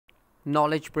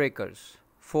Knowledge breakers.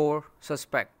 Four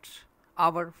suspects.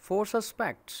 Our four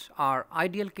suspects are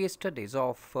ideal case studies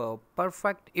of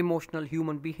perfect emotional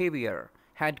human behavior,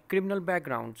 had criminal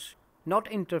backgrounds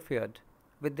not interfered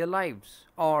with their lives,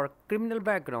 or criminal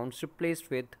backgrounds replaced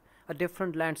with a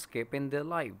different landscape in their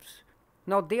lives.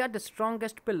 Now, they are the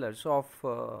strongest pillars of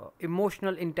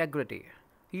emotional integrity.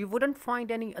 You wouldn't find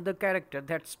any other character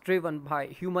that's driven by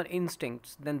human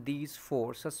instincts than these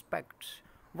four suspects.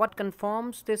 What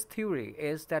confirms this theory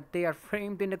is that they are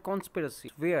framed in a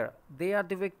conspiracy where they are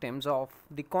the victims of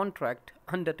the contract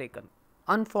undertaken.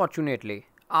 Unfortunately,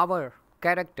 our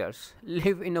characters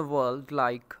live in a world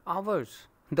like ours.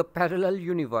 The parallel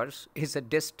universe is a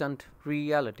distant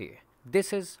reality.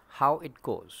 This is how it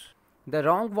goes. The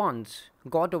wrong ones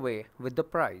got away with the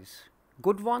prize.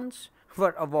 Good ones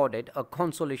were awarded a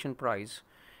consolation prize,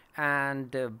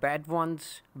 and bad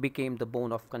ones became the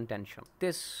bone of contention.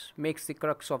 This makes the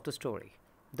crux of the story.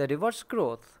 The reverse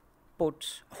growth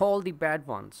puts all the bad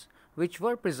ones, which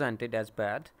were presented as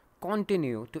bad,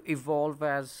 continue to evolve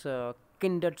as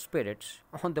kindred spirits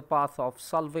on the path of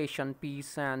salvation,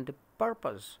 peace, and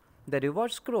purpose. The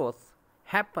reverse growth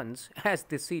happens as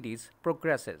the series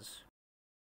progresses.